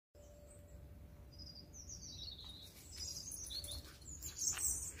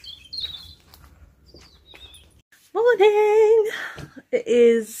morning. It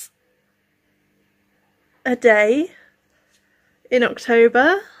is a day in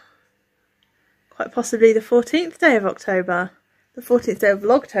October, quite possibly the 14th day of October, the 14th day of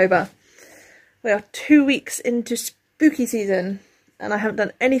Vlogtober. We are 2 weeks into spooky season and I haven't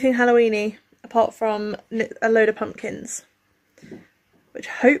done anything Halloweeny apart from a load of pumpkins, which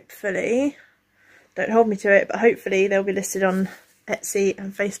hopefully, don't hold me to it, but hopefully they'll be listed on Etsy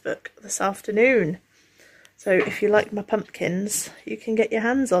and Facebook this afternoon. So if you like my pumpkins, you can get your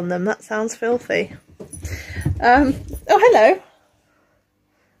hands on them. That sounds filthy. Oh, hello.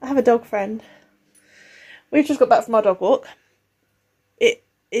 I have a dog friend. We've just got back from our dog walk. It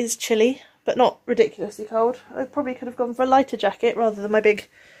is chilly, but not ridiculously cold. I probably could have gone for a lighter jacket rather than my big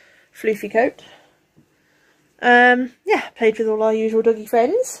floofy coat. Yeah, played with all our usual doggy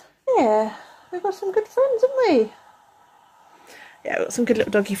friends. Yeah, we've got some good friends, haven't we? Yeah, we've got some good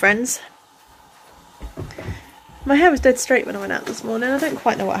little doggy friends. My hair was dead straight when I went out this morning. I don't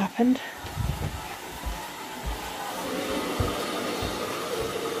quite know what happened.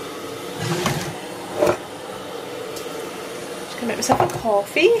 Just gonna make myself a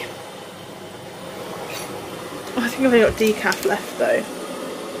coffee. Oh, I think I've only got decaf left though.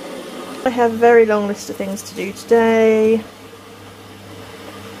 I have a very long list of things to do today.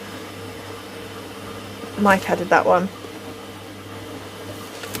 Mike added that one.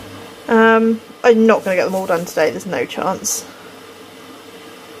 I'm not going to get them all done today, there's no chance.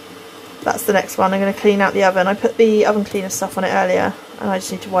 That's the next one. I'm going to clean out the oven. I put the oven cleaner stuff on it earlier and I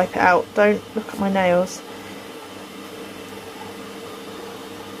just need to wipe it out. Don't look at my nails.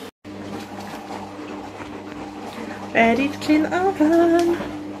 Ready to clean the oven.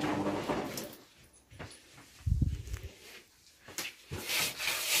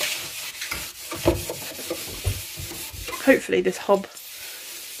 Hopefully this hob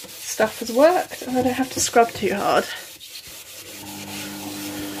stuff has worked and I don't have to scrub too hard.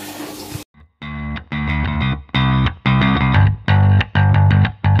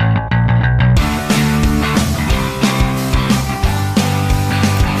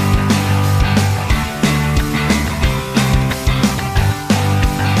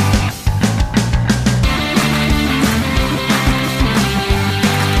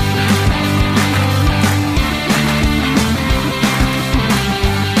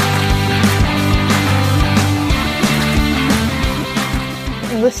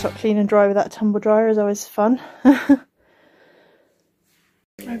 This sort of clean and dry with that tumble dryer is always fun. Oh,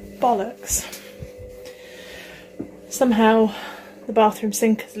 bollocks. Somehow the bathroom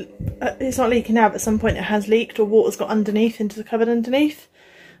sink, it's not leaking now, but at some point it has leaked or water's got underneath into the cupboard underneath.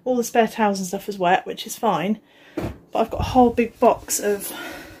 All the spare towels and stuff is wet, which is fine. But I've got a whole big box of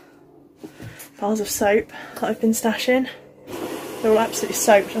bars of soap that I've been stashing. They're all absolutely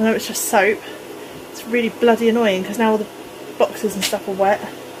soaked. I know it's just soap. It's really bloody annoying because now all the boxes and stuff are wet.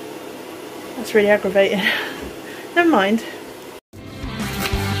 That's really aggravating. Never mind.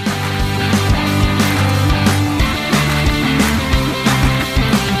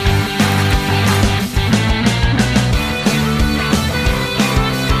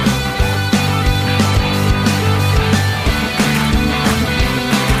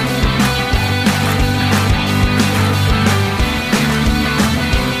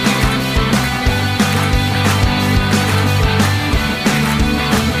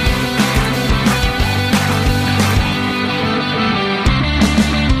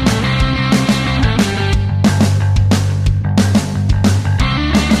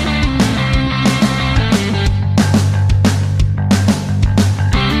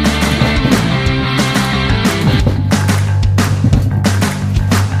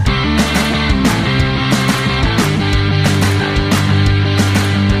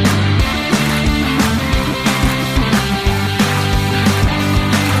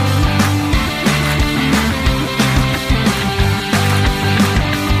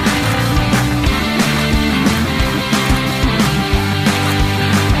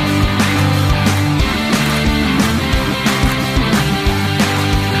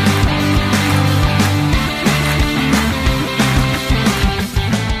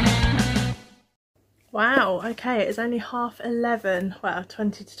 Wow, okay, it's only 11:30, well,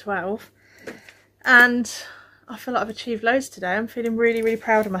 20 to 12, and I feel like I've achieved loads today. I'm feeling really, really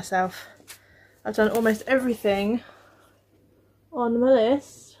proud of myself. I've done almost everything on my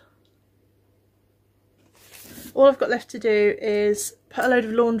list. All I've got left to do is put a load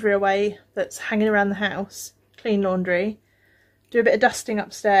of laundry away that's hanging around the house, clean laundry, do a bit of dusting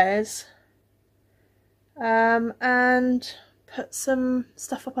upstairs, and put some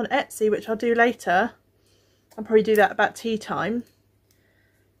stuff up on Etsy, which I'll do later. I'll probably do that about tea time.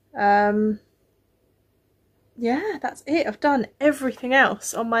 Yeah, yeah, that's it. I've done everything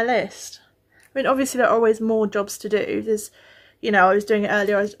else on my list. I mean, obviously there are always more jobs to do. There's, you know, I was doing it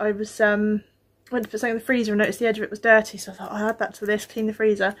earlier. I was went to put something in the freezer and noticed the edge of it was dirty, so I thought, I'll add that to this, clean the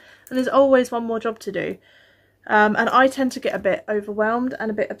freezer. And there's always one more job to do. And I tend to get a bit overwhelmed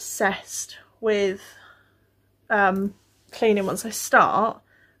and a bit obsessed with cleaning. Once I start,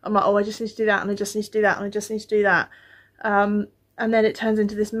 I'm like, oh, I just need to do that, and I just need to do that, and I just need to do that. And then it turns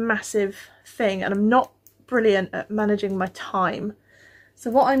into this massive thing, and I'm not brilliant at managing my time. So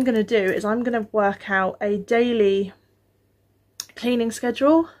what I'm going to do is I'm going to work out a daily cleaning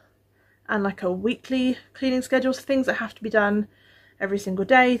schedule and like a weekly cleaning schedule, so things that have to be done every single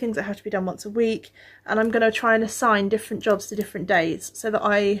day, things that have to be done once a week, and I'm going to try and assign different jobs to different days so that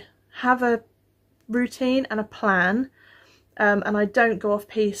I have a routine and a plan, and I don't go off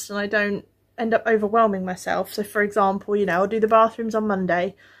piste and I don't end up overwhelming myself. So for example, you know, I'll do the bathrooms on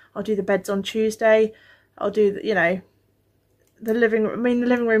Monday, I'll do the beds on Tuesday, I'll do the, you know, the living room. I mean, the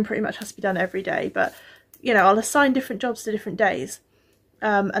living room pretty much has to be done every day, but you know, I'll assign different jobs to different days,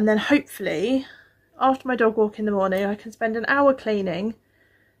 and then hopefully after my dog walk in the morning I can spend an hour cleaning,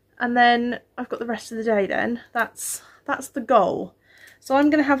 and then I've got the rest of the day. Then that's the goal. So I'm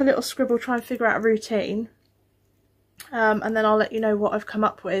going to have a little scribble, try and figure out a routine, and then I'll let you know what I've come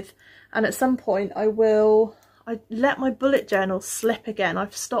up with. And at some point I let my bullet journal slip again.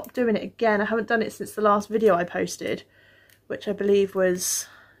 I've stopped doing it again. I haven't done it since the last video I posted, which I believe was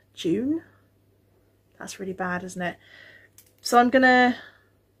June. That's really bad, isn't it? So I'm going to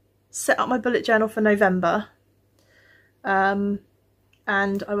set up my bullet journal for November, and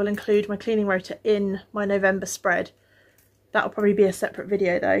I will include my cleaning rota in my November spread. That'll probably be a separate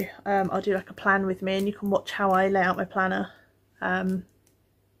video though. I'll do like a plan with me and you can watch how I lay out my planner. But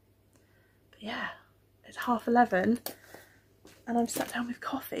yeah, it's 11:30 and I'm sat down with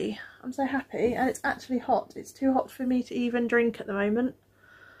coffee. I'm so happy, and it's actually hot. It's too hot for me to even drink at the moment.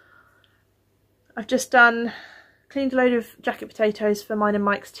 I've just cleaned a load of jacket potatoes for mine and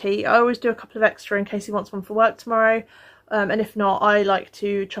Mike's tea. I always do a couple of extra in case he wants one for work tomorrow. And if not, I like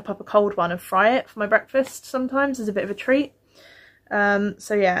to chop up a cold one and fry it for my breakfast sometimes as a bit of a treat.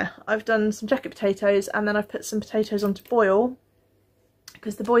 So yeah, I've done some jacket potatoes, and then I've put some potatoes on to boil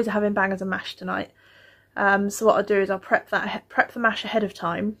because the boys are having bangers and mash tonight. So what I'll do is I'll prep the mash ahead of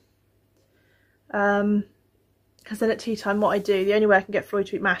time. Because then at tea time what I do, the only way I can get Floyd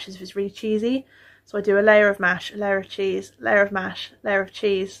to eat mash is if it's really cheesy. So I do a layer of mash, a layer of cheese, layer of mash, layer of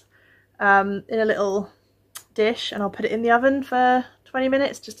cheese, in a little dish, and I'll put it in the oven for 20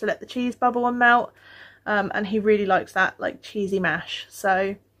 minutes just to let the cheese bubble and melt. And he really likes that like cheesy mash.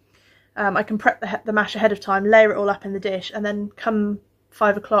 So I can prep the mash ahead of time, layer it all up in the dish, and then come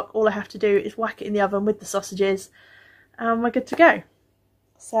 5 o'clock all I have to do is whack it in the oven with the sausages and we're good to go.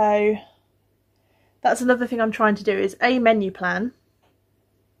 So that's another thing I'm trying to do, is A, menu plan,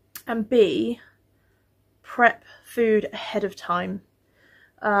 and B, prep food ahead of time.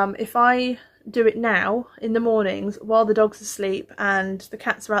 If I do it now in the mornings while the dog's asleep and the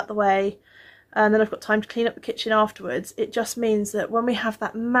cats are out the way, and then I've got time to clean up the kitchen afterwards, it just means that when we have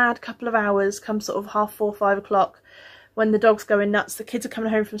that mad couple of hours come sort of 4:30, 5 o'clock, when the dog's going nuts, the kids are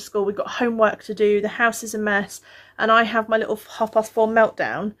coming home from school, we've got homework to do, the house is a mess, and I have my little 4:30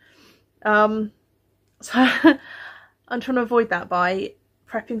 meltdown. So I'm trying to avoid that by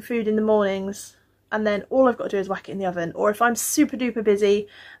prepping food in the mornings, and then all I've got to do is whack it in the oven. Or if I'm super duper busy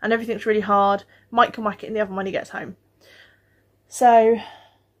and everything's really hard, Mike can whack it in the oven when he gets home. So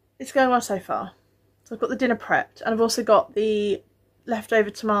it's going well so far. So I've got the dinner prepped, and I've also got the leftover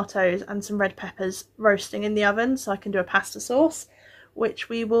tomatoes and some red peppers roasting in the oven so I can do a pasta sauce, which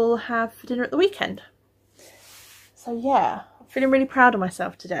we will have for dinner at the weekend. So yeah, I'm feeling really proud of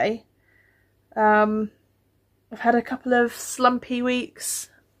myself today. I've had a couple of slumpy weeks.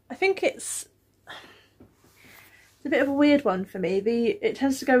 I think it's a bit of a weird one for me. It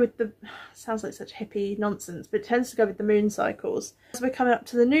tends to go with the, sounds like such hippie nonsense, but it tends to go with the moon cycles. As we're coming up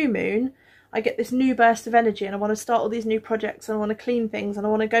to the new moon, I get this new burst of energy and I want to start all these new projects and I want to clean things and I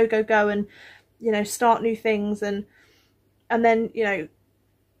want to go and, you know, start new things, and then, you know,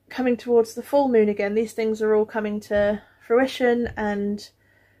 coming towards the full moon again, these things are all coming to fruition, and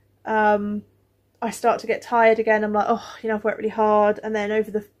I start to get tired again. I'm like, oh, you know, I've worked really hard, and then over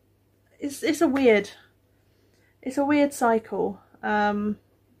the, it's a weird cycle. But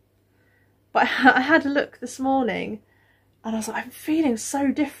I had a look this morning and I was like, I'm feeling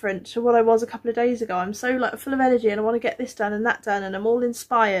so different to what I was a couple of days ago. I'm so like full of energy and I want to get this done and that done and I'm all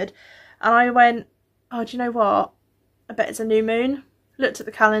inspired. And I went, oh, do you know what? I bet it's a new moon. Looked at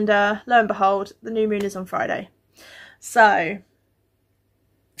the calendar, lo and behold, the new moon is on Friday. So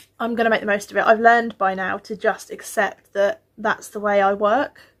I'm going to make the most of it. I've learned by now to just accept that that's the way I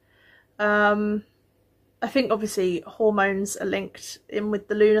work. I think obviously hormones are linked in with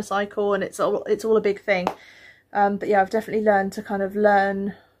the lunar cycle, and it's all a big thing. But yeah, I've definitely learned to kind of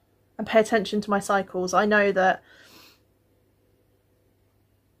learn and pay attention to my cycles. I know that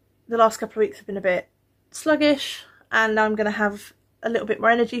the last couple of weeks have been a bit sluggish, and I'm going to have a little bit more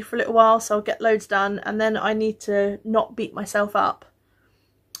energy for a little while, so I'll get loads done, and then I need to not beat myself up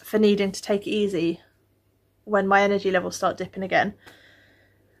for needing to take it easy when my energy levels start dipping again.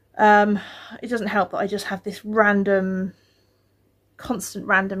 It doesn't help that I just have this constant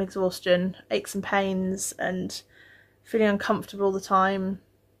random exhaustion, aches and pains, and feeling uncomfortable all the time,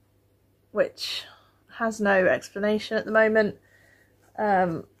 which has no explanation at the moment.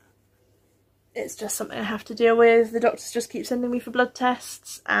 It's just something I have to deal with. The doctors just keep sending me for blood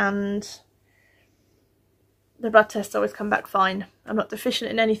tests, and the blood tests always come back fine. I'm not deficient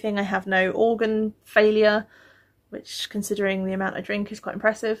in anything. I have no organ failure, which, considering the amount I drink, is quite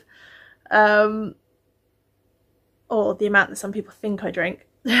impressive. Or the amount that some people think I drink.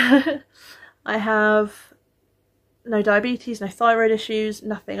 I have no diabetes, no thyroid issues,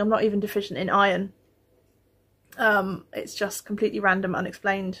 nothing. I'm not even deficient in iron. It's just completely random,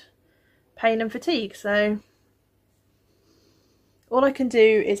 unexplained pain and fatigue. So all I can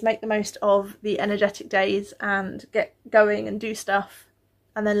do is make the most of the energetic days and get going and do stuff,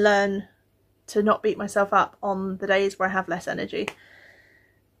 and then learn to not beat myself up on the days where I have less energy.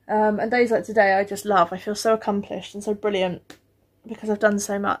 And days like today I just love. I feel so accomplished and so brilliant because I've done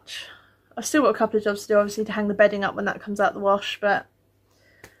so much. I've still got a couple of jobs to do, obviously, to hang the bedding up when that comes out the wash, but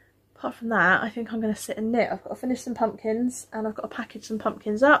apart from that, I think I'm going to sit and knit. I've got to finish some pumpkins, and I've got to package some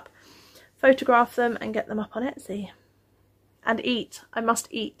pumpkins up, photograph them and get them up on Etsy. And eat. I must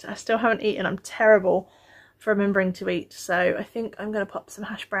eat. I still haven't eaten. I'm terrible for remembering to eat, so I think I'm going to pop some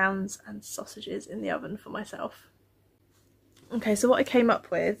hash browns and sausages in the oven for myself. Okay, so what I came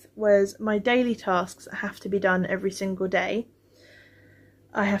up with was my daily tasks that have to be done every single day.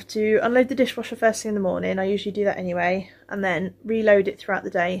 I have to unload the dishwasher first thing in the morning. I usually do that anyway, and then reload it throughout the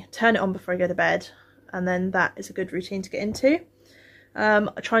day, turn it on before I go to bed, and then that is a good routine to get into. I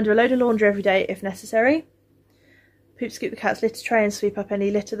try and do a load of laundry every day if necessary. Poop scoop the cat's litter tray and sweep up any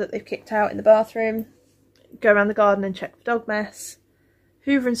litter that they've kicked out in the bathroom. Go around the garden and check for dog mess.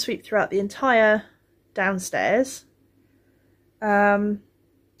 Hoover and sweep throughout the entire downstairs.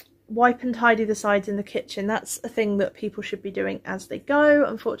 Wipe and tidy the sides in the kitchen. That's a thing that people should be doing as they go.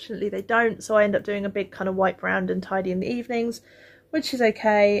 Unfortunately they don't, so I end up doing a big kind of wipe round and tidy in the evenings, which is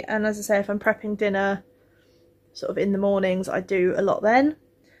okay. And as I say, if I'm prepping dinner sort of in the mornings, I do a lot then.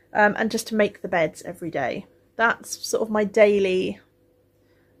 And just to make the beds every day. That's sort of my daily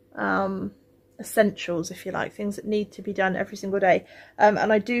essentials, if you like, things that need to be done every single day.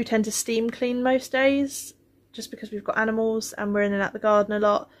 And I do tend to steam clean most days, just because we've got animals and we're in and out the garden a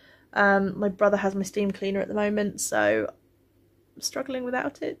lot. My brother has my steam cleaner at the moment, so I'm struggling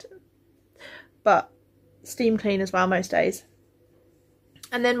without it. But steam clean as well most days.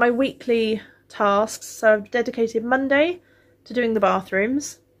 And then my weekly tasks. So I've dedicated Monday to doing the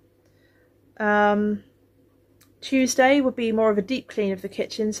bathrooms. Tuesday would be more of a deep clean of the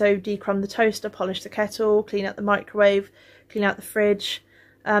kitchen, so decrumb the toaster, polish the kettle, clean out the microwave, clean out the fridge.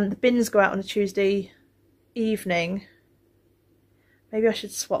 The bins go out on a Tuesday evening. Maybe I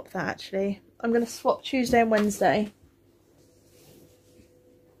should swap that actually. I'm going to swap Tuesday and Wednesday.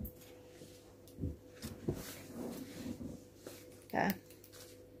 Yeah.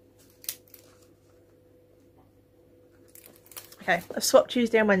 Okay, I've swapped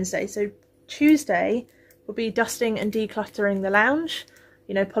Tuesday and Wednesday. So Tuesday will be dusting and decluttering the lounge,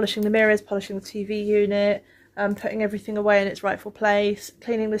 you know, polishing the mirrors, polishing the TV unit, putting everything away in its rightful place,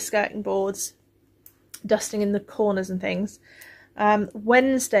 cleaning the skirting boards, dusting in the corners and things.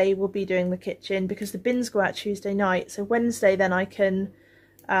 Wednesday will be doing the kitchen because the bins go out Tuesday night. So Wednesday then I can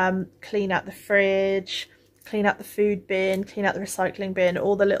clean out the fridge, clean out the food bin, clean out the recycling bin,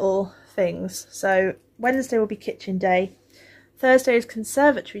 all the little things. So Wednesday will be kitchen day. Thursday is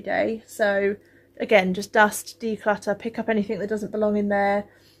conservatory day, so again, just dust, declutter, pick up anything that doesn't belong in there,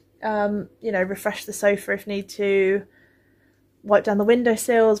 you know, refresh the sofa if need to, wipe down the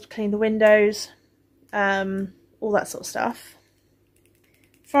windowsills, clean the windows, all that sort of stuff.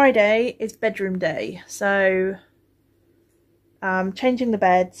 Friday is bedroom day, so changing the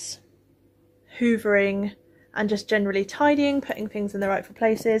beds, hoovering, and just generally tidying, putting things in the rightful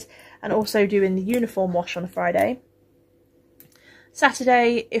places, and also doing the uniform wash on a Friday.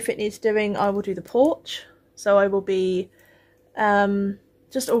 Saturday, if it needs doing, I will do the porch. So I will be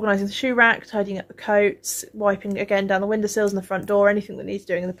just organising the shoe rack, tidying up the coats, wiping again down the windowsills and the front door, anything that needs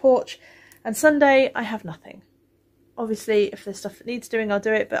doing in the porch. And Sunday I have nothing. Obviously if there's stuff that needs doing I'll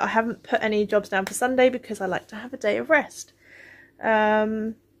do it, but I haven't put any jobs down for Sunday because I like to have a day of rest.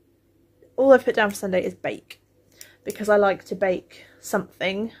 All I've put down for Sunday is bake, because I like to bake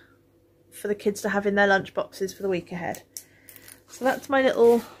something for the kids to have in their lunch boxes for the week ahead. So that's my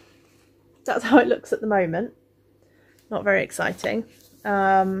little, that's how it looks at the moment. Not very exciting.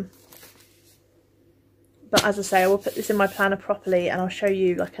 But as I say, I will put this in my planner properly and I'll show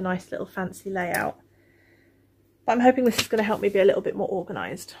you like a nice little fancy layout. But I'm hoping this is going to help me be a little bit more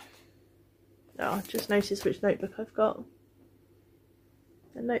organised. Oh, just noticed which notebook I've got.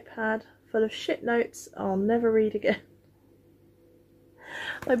 A notepad full of shit notes I'll never read again.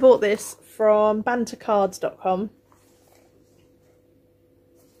 I bought this from bantercards.com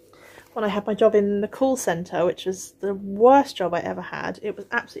when I had my job in the call centre, which was the worst job I ever had. It was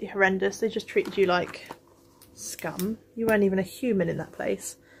absolutely horrendous. They just treated you like scum. You weren't even a human in that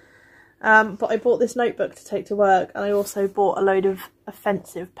place. But I bought this notebook to take to work, and I also bought a load of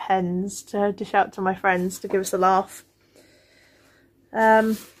offensive pens to dish out to my friends to give us a laugh.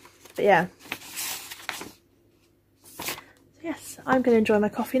 But yeah. So yes, I'm going to enjoy my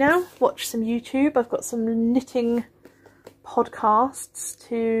coffee now, watch some YouTube. I've got some knitting podcasts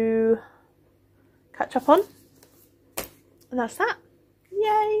to catch up on, and that's that.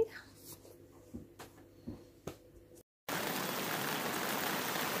 Yay!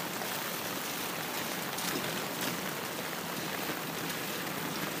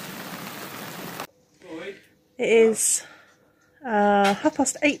 It is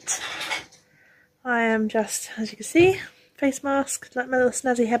 8:30. I am just, as you can see, face mask, like my little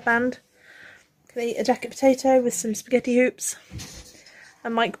snazzy headband. Gonna eat a jacket potato with some spaghetti hoops.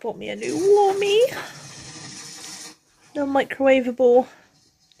 And Mike bought me a new warmie. No microwavable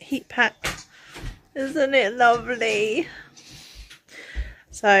heat pack. Isn't it lovely?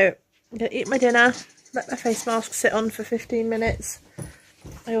 So I'm gonna eat my dinner, let my face mask sit on for 15 minutes.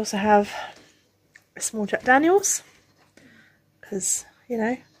 I also have a small Jack Daniels, because, you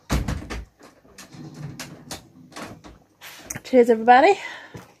know. Cheers everybody.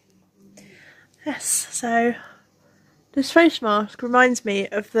 Yes, so this face mask reminds me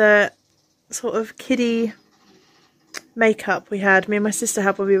of the sort of kiddie makeup we had, me and my sister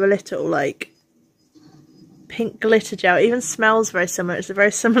had when we were little, like pink glitter gel. It even smells very similar. It's a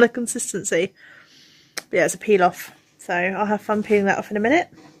very similar consistency. But yeah, it's a peel off, so I'll have fun peeling that off in a minute.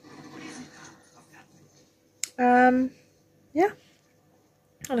 Yeah, and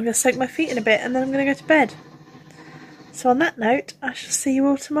I'm going to soak my feet in a bit and then I'm going to go to bed. So on that note, I shall see you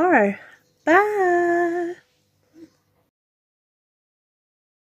all tomorrow. Bye!